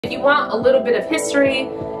If you want a little bit of history,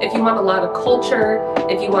 if you want a lot of culture,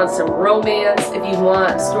 if you want some romance, if you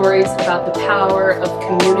want stories about the power of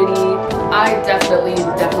community, I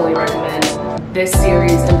definitely recommend this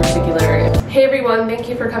series in particular. Hey everyone, thank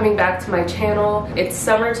you for coming back to my channel. It's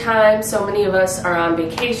summertime, so many of us are on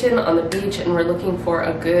vacation on the beach and we're looking for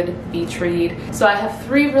a good beach read. So I have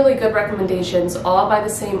 3 really good recommendations, all by the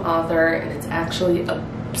same author, and it's actually a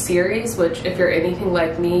series, which if you're anything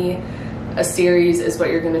like me, a series is what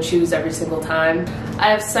you're going to choose every single time.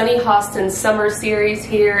 I have Sonny Hostin's summer series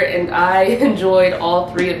here, and I enjoyed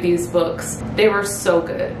all 3 of these books. They were so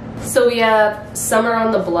good. So we have Summer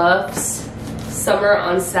on the Bluffs, Summer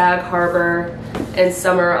on Sag Harbor, and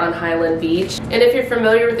Summer on Highland Beach. And if you're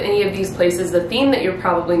familiar with any of these places, the theme that you're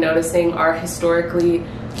probably noticing are historically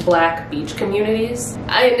Black beach communities.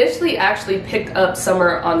 I initially actually picked up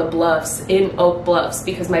Summer on the Bluffs in Oak Bluffs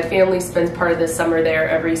because my family spends part of the summer there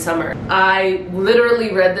every summer. I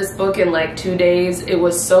literally read this book in like 2 days. It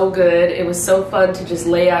was so good. It was so fun to just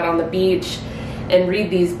lay out on the beach and read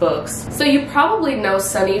these books. So you probably know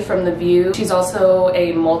Sonny from The View. She's also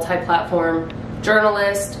a multi-platform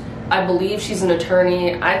journalist. I believe she's an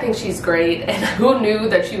attorney. I think she's great, and who knew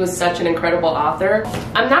that she was such an incredible author?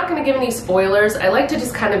 I'm not gonna give any spoilers. I like to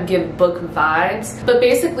just kind of give book vibes, but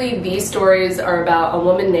basically these stories are about a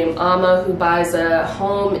woman named Amma who buys a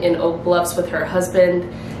home in Oak Bluffs with her husband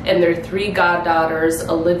and their 3 goddaughters,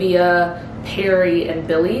 Olivia, Perry, and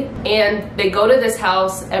Billy. And they go to this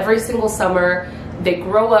house every single summer. They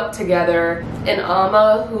grow up together, and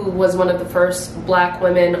Amma, who was one of the first Black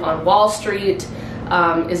women on Wall Street,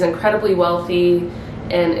 is incredibly wealthy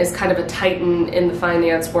and is kind of a titan in the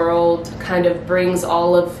finance world, kind of brings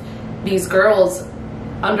all of these girls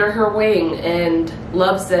under her wing and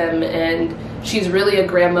loves them, and she's really a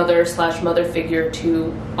grandmother slash mother figure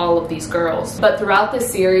to all of these girls. But throughout this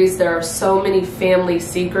series, there are so many family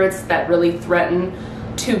secrets that really threaten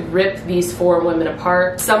to rip these 4 women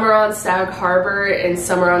apart. Summer on Sag Harbor and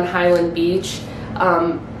Summer on Highland Beach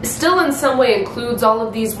still in some way includes all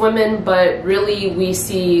of these women, but really we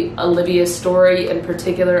see Olivia's story in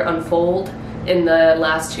particular unfold in the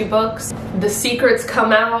last 2 books. The secrets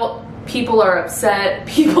come out, people are upset,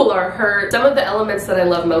 people are hurt. Some of the elements that I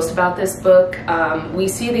love most about this book, we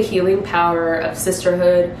see the healing power of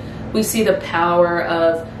sisterhood, we see the power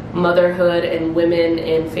of motherhood and women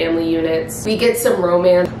in family units. We get some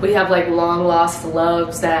romance, we have like long lost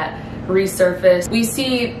loves that resurface. We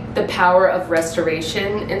see the power of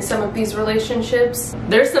restoration in some of these relationships.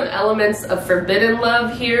 There's some elements of forbidden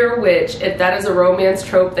love here, which if that is a romance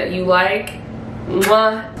trope that you like,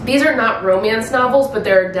 mwah. These are not romance novels, but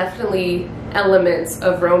there are definitely elements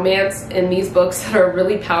of romance in these books that are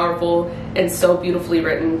really powerful and so beautifully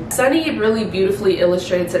written. Sonny really beautifully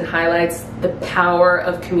illustrates and highlights the power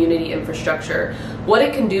of community infrastructure. What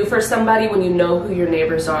it can do for somebody when you know who your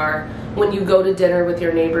neighbors are, when you go to dinner with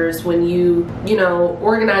your neighbors, when you know,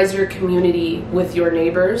 organize your community with your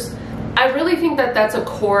neighbors. I really think that that's a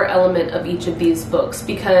core element of each of these books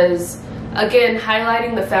because, again,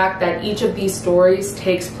 highlighting the fact that each of these stories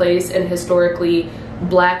takes place in historically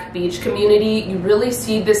Black beach community, you really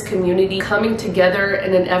see this community coming together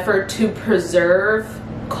in an effort to preserve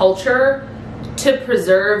culture, to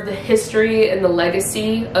preserve the history and the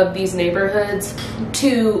legacy of these neighborhoods,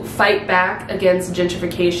 to fight back against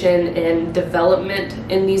gentrification and development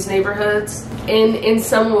in these neighborhoods. And in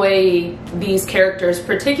some way, these characters,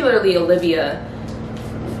 particularly Olivia,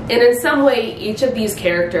 and in some way, each of these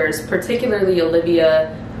characters, particularly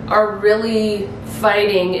Olivia, are really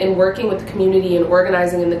fighting and working with the community and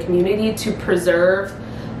organizing in the community to preserve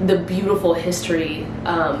the beautiful history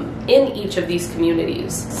in each of these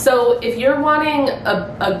communities. So if you're wanting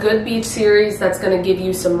a good beach series that's going to give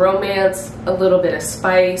you some romance, a little bit of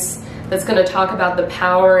spice, that's going to talk about the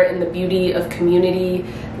power and the beauty of community,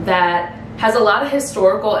 that has a lot of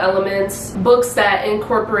historical elements, books that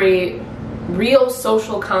incorporate real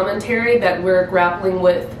social commentary that we're grappling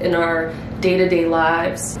with in our day-to-day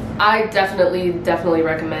lives, I definitely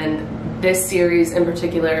recommend this series in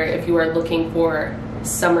particular if you are looking for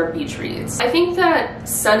summer beach reads. I think that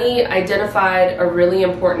Sonny identified a really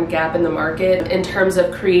important gap in the market in terms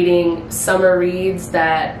of creating summer reads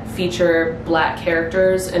that feature Black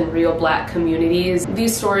characters and real Black communities.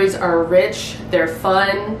 These stories are rich, they're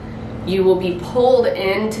fun, you will be pulled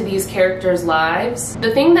into these characters' lives.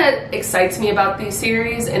 The thing that excites me about these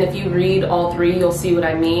series, and if you read all 3 you'll see what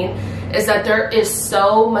I mean, is that there is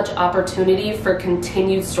so much opportunity for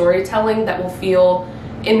continued storytelling that will feel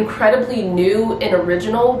incredibly new and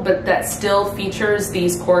original, but that still features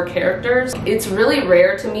these core characters. It's really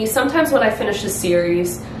rare to me. Sometimes when I finish a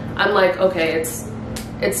series, I'm like, okay,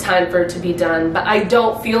 it's time for it to be done. But I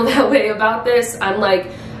don't feel that way about this. I'm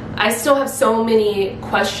like, I still have so many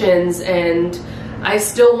questions, and I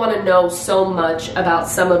still want to know so much about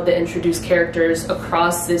some of the introduced characters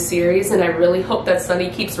across this series, and I really hope that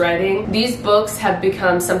Sonny keeps writing. These books have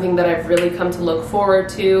become something that I've really come to look forward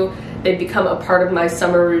to. They've become a part of my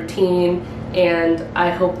summer routine, and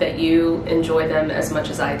I hope that you enjoy them as much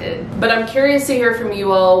as I did. But I'm curious to hear from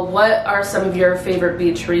you all. What are some of your favorite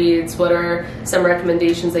beach reads? What are some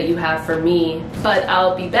recommendations that you have for me? But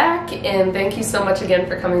I'll be back, and thank you so much again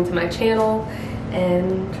for coming to my channel,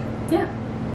 and yeah.